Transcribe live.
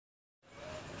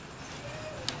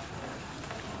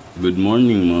Good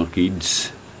morning mga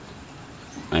kids.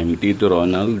 I'm Tito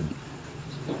Ronald,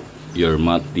 your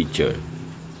math teacher.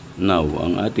 Now,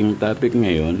 ang ating topic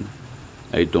ngayon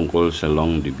ay tungkol sa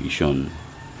long division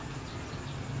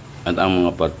at ang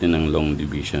mga parte ng long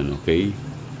division, okay?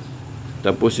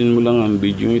 Tapusin mo lang ang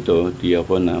video ito, tiyak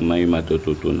ko na may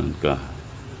matututunan ka.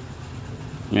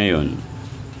 Ngayon,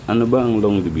 ano ba ang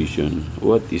long division?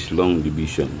 What is long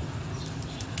division?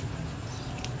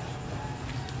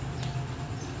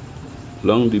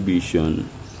 Long division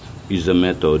is a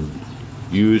method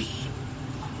used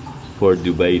for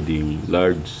dividing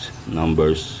large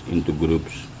numbers into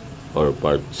groups or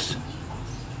parts.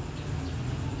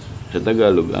 Sa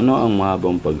Tagalog, ano ang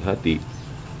mahabang paghati?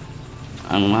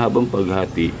 Ang mahabang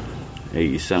paghati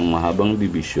ay isang mahabang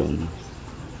division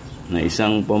na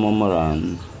isang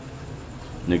pamamaraan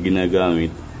na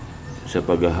ginagamit sa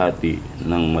paghahati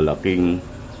ng malaking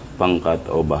pangkat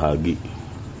o bahagi.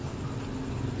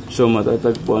 So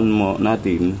matatagpuan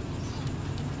natin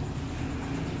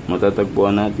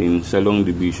sa long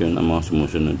division ang mga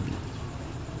sumusunod.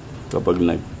 Kapag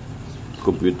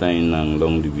nag-compute tayo ng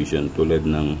long division tulad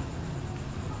ng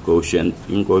quotient,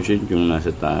 yung quotient yung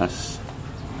nasa taas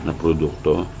na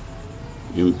produkto,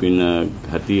 yung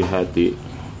pinaghati-hati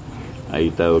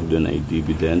ay tawag doon ay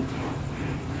dividend.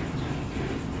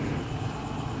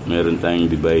 Meron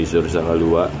tayong divisor sa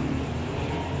kaliwa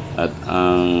at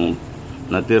ang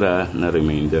natira na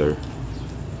remainder.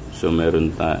 So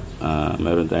meron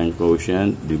tayong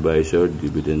quotient, divisor,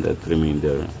 dividend at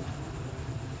remainder.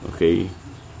 Okay?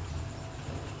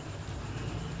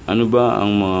 Ano ba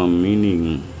ang mga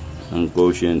meaning ng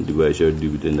quotient, divisor,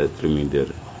 dividend at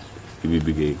remainder?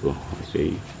 Ibibigay ko.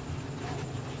 Okay?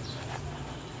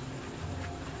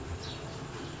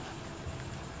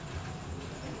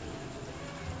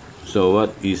 So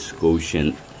what is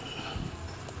quotient?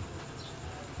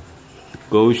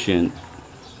 Quotient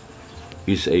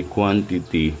is a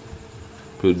quantity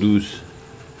produced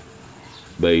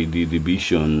by the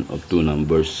division of two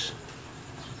numbers.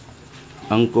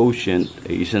 Ang quotient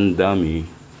ay isang dami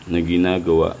na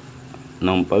ginagawa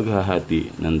ng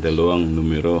paghahati ng dalawang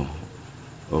numero.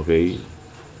 Okay?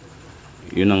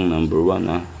 Yun ang number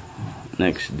 1.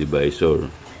 Next,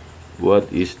 divisor. What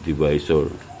is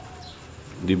divisor?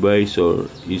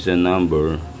 Divisor is a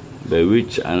number by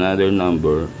which another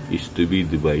number is to be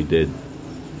divided.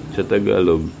 Sa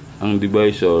Tagalog, ang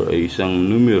divisor ay isang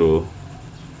numero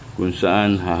kung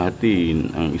saan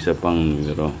hahatiin ang isa pang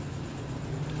numero.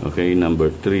 Okay, number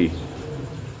 3.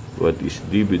 What is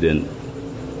dividend?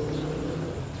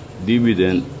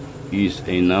 Dividend is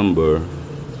a number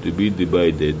to be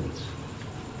divided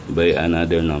by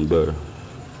another number.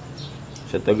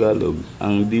 Sa Tagalog,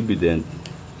 ang dividend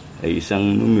ay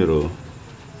isang numero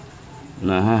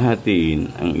na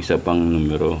hahatiin ang isa pang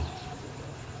numero.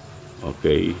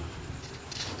 Okay.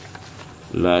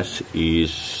 Last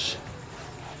is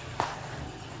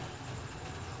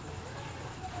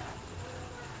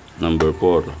number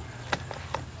 4.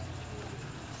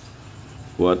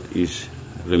 What is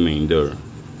remainder?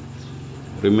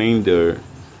 Remainder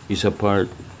is a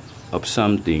part of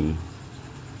something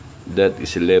that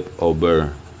is left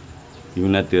over.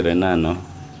 Yung natira na, no?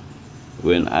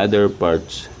 When other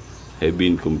parts have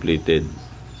been completed.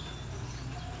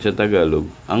 Sa Tagalog,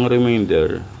 ang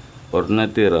remainder or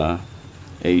natira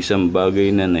ay isang bagay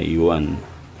na naiwan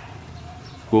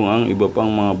kung ang iba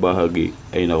pang mga bahagi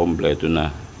ay nakumpleto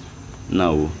na.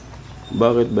 Now,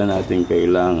 bakit ba natin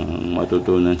kailangang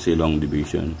matutunan si long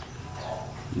division?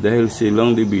 Dahil si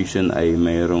long division ay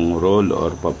mayroong role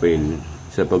or papel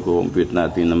sa pag-compute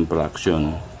natin ng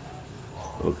fraction.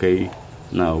 Okay?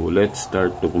 Now, let's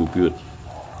start to compute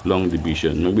long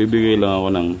division. Magbibigay lang ako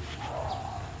ng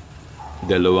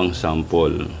dalawang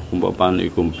sample kung paano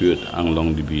i-compute ang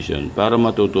long division para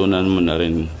matutunan mo na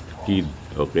rin, kid.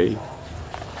 Okay?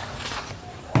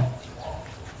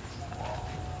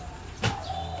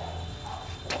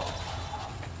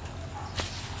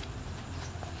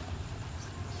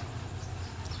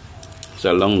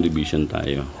 Sa long division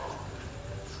tayo.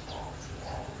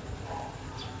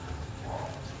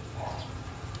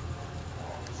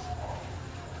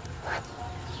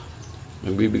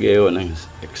 Magbibigay ako ng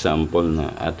example na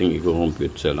ating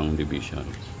i-compute sa long division.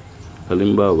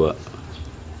 Halimbawa,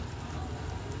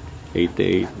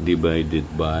 88 divided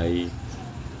by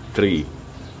 3.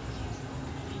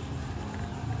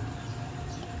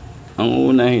 Ang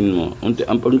unahin mo,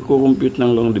 ang pag-compute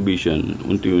ng long division,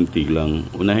 unti-unti lang.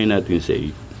 Unahin natin sa 8.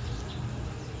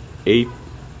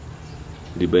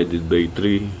 8 divided by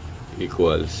 3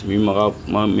 equals, may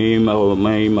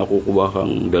makukuha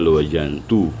kang dalawa dyan,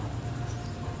 2.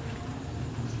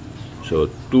 So,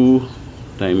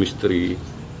 2 times 3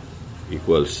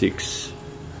 equals 6.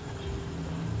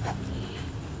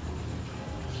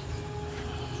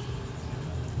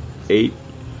 8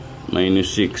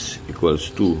 minus 6 equals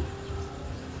 2.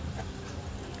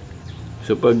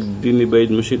 So pag dinivide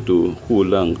mo si 2,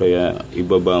 kulang, kaya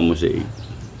ibaba mo sa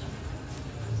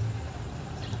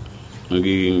 8.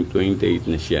 Magiging 28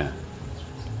 na siya.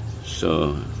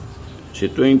 So si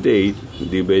 28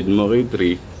 divide mo kay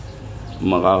 3,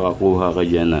 makakakuha ka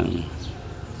dyan ng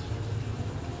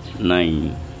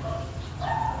 9.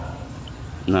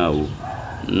 Now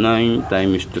 9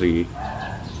 times 3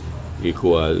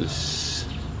 equals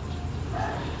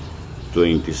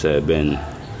 27.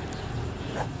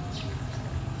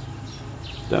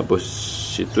 Tapos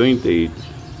si 28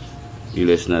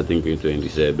 iles natin kay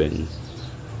 27.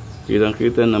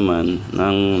 Kitang-kita naman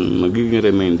ng magiging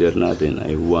remainder natin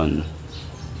ay 1.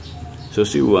 So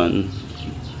si 1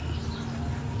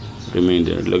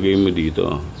 remainder, lagay mo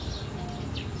dito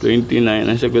 29.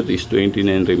 Ang sagot is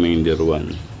 29 remainder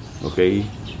 1. Okay?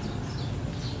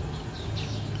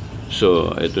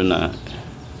 So, ito na.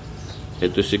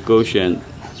 Ito si quotient,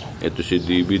 ito si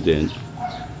dividend,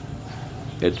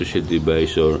 ito si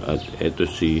divisor, at ito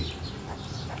si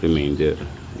remainder.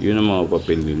 Yun ang mga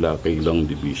papel nila kay long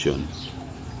division.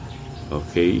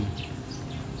 Okay?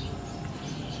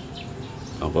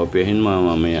 Kopyahin mo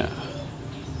mamaya.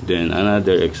 Then,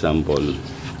 another example.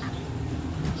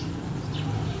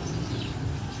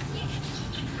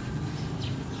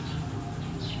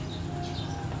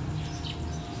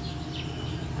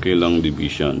 Kilang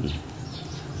division.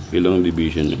 Kilang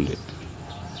division ulit.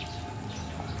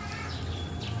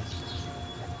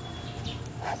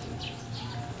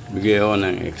 Bigay ako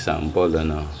ng example,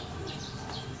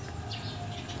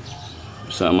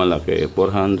 sa malaki,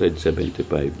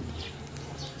 475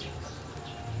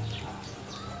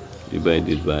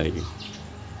 divided by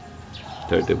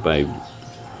 35.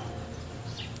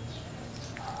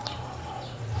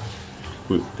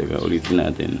 Teka, ulitin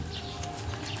natin.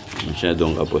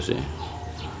 Masyadong kapos eh.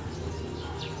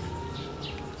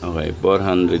 Okay,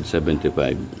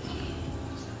 475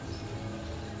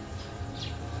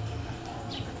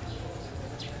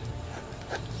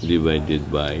 divided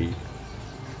by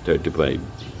 35.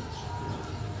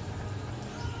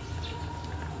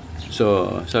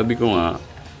 So, sabi ko nga,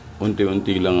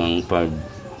 unti-unti lang ang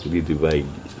pag-divide.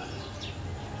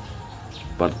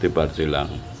 Parte-parte lang.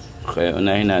 Kaya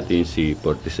unahin natin si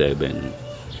 47.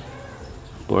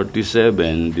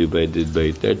 47 divided by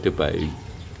 35.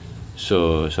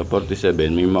 So, sa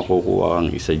 47, may makukuha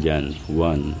kang isa dyan.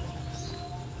 1.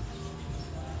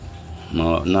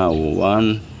 Now,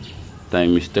 1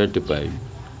 times 35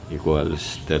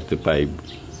 equals 35.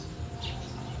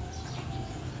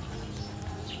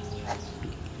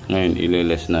 Ngayon,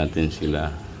 ililes natin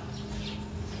sila.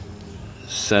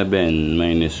 7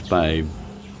 minus 5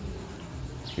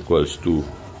 equals 2.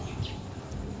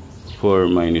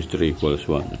 4 minus 3 equals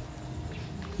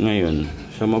 1. Ngayon,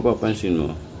 sa mapapansin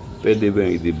mo, pwede ba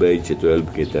i-divide si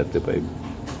 12 kay 35?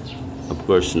 Of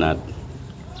course not.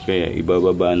 Kaya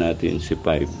ibababa natin si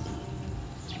 5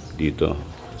 dito.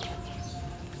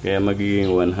 Kaya magiging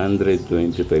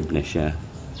 125 na siya.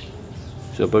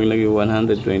 So pag naging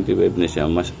 125 na siya,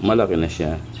 mas malaki na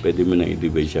siya, pwede mo na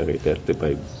i-divide siya kay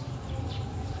 35.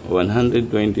 125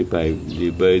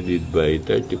 divided by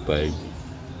 35,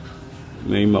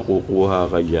 may makukuha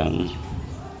ka diyang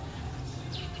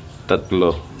 3.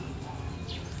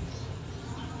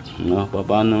 No?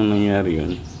 Paano nangyari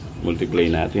yun? Multiply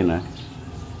natin,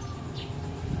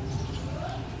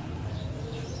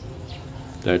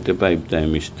 35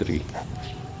 times 3.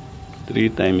 3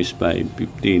 times 5,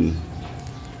 15.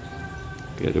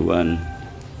 Carry 1.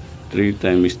 3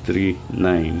 times 3,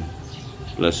 9.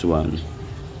 Plus 1.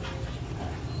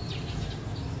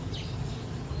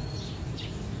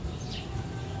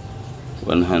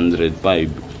 105.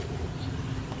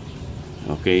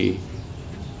 Okay?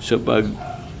 So pag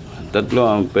tatlo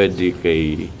ang pwede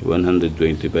kay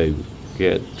 125.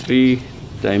 Kaya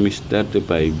 3 times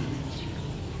 35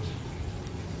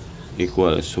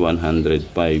 equals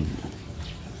 105.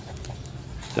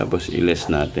 Tapos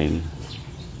iles natin.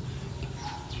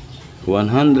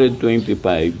 125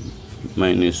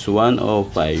 minus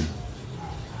 105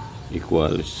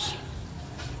 equals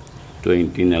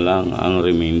 20 na lang ang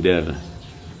remainder.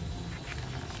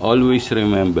 Always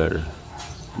remember,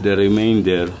 the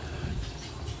remainder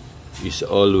is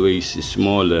always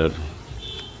smaller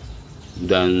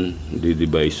than the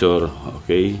divisor.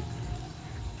 Okay?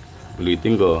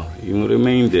 Ulitin ko, yung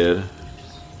remainder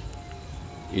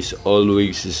is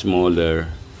always smaller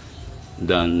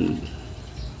than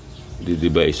the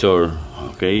divisor.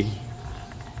 Okay?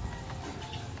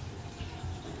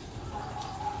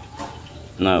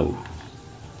 Now,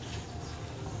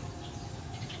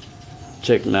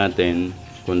 check natin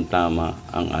kung tama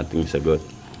ang ating sagot.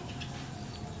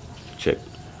 Check.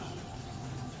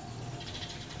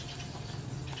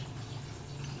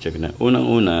 Check na.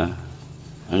 Unang-una,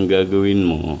 ang gagawin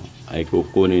mo ay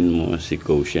kukunin mo si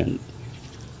quotient.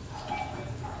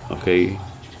 Okay?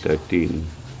 13.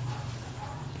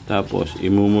 Tapos,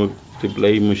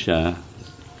 imumultiply mo siya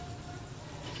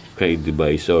kay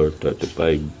divisor,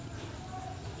 35.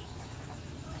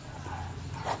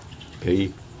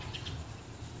 Okay?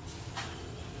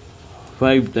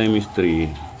 5 times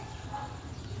 3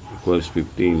 equals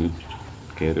 15.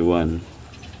 Carry 1.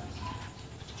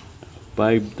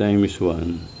 5 times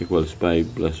 1 equals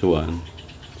 5 plus 1,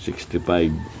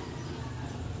 65.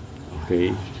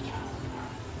 Okay?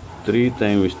 3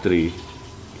 times 3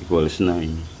 equals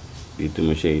 9. Dito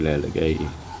mo siya ilalagay.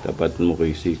 Tapat mo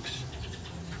kay 6.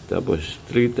 Tapos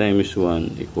 3 times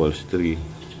 1 equals 3.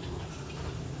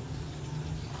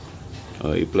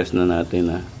 O, i-plus na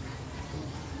natin, ha.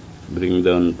 Bring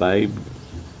down 5.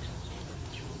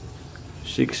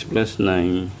 6 plus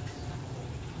 9,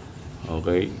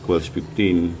 okay, equals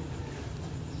 15.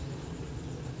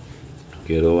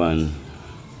 Kero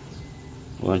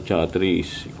 1. 1 tsaka 3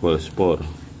 is equals 4.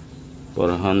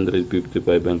 455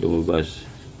 ang lumabas.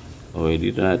 Okay,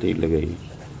 dito natin ilagay.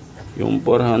 Yung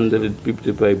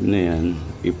 455 na yan,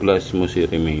 i-plus mo si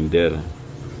remainder.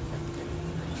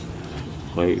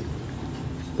 Okay.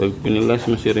 Pag pinilas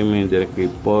mo si remainder kay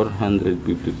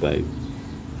 455,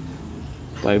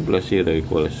 5 plus 0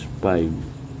 equals 5.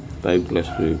 5 plus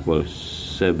 2 equals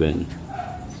 7.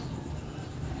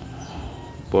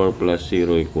 4 plus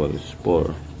 0 equals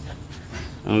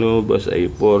 4. Ang lumabas ay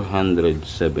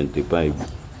 475.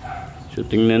 So,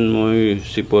 tingnan mo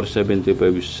si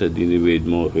 475 sa dinivide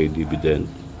mo kay dividend.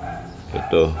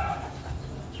 Ito.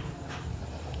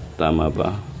 Tama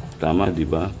ba? Tama, di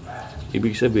ba?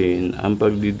 Ibig sabihin, ang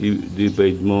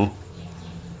pag-divide mo,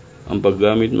 ang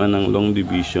paggamit man ng long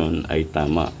division ay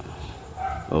tama.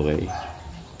 Okay?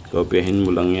 Kopyahin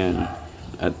mo lang yan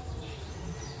at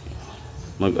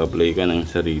mag-apply ka ng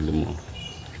sarili mo.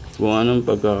 Kung anong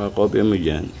pagkakakopya mo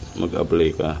dyan, mag-apply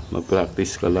ka,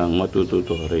 mag-practice ka lang,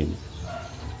 matututo ka rin.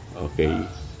 Okay?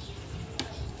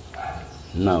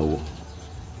 Now,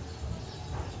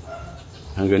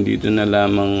 hanggang dito na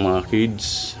lamang mga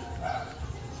kids.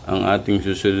 Ang ating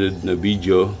susunod na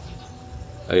video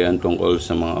ay ang tungkol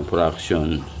sa mga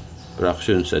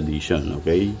fractions addition.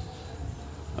 Okay?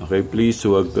 Okay, please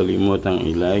huwag kalimutang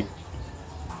i-like,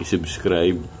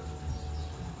 i-subscribe,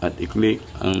 at i-click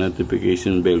ang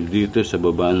notification bell dito sa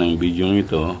baba ng video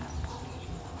ito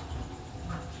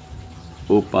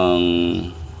upang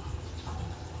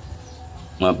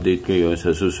ma-update kayo sa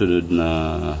susunod na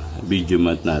video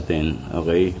mat natin.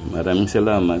 Okay? Maraming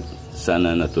salamat.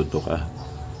 Sana natuto ka.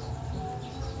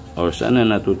 Or sana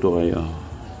natuto kayo.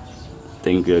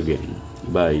 Thank you again.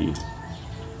 Bye.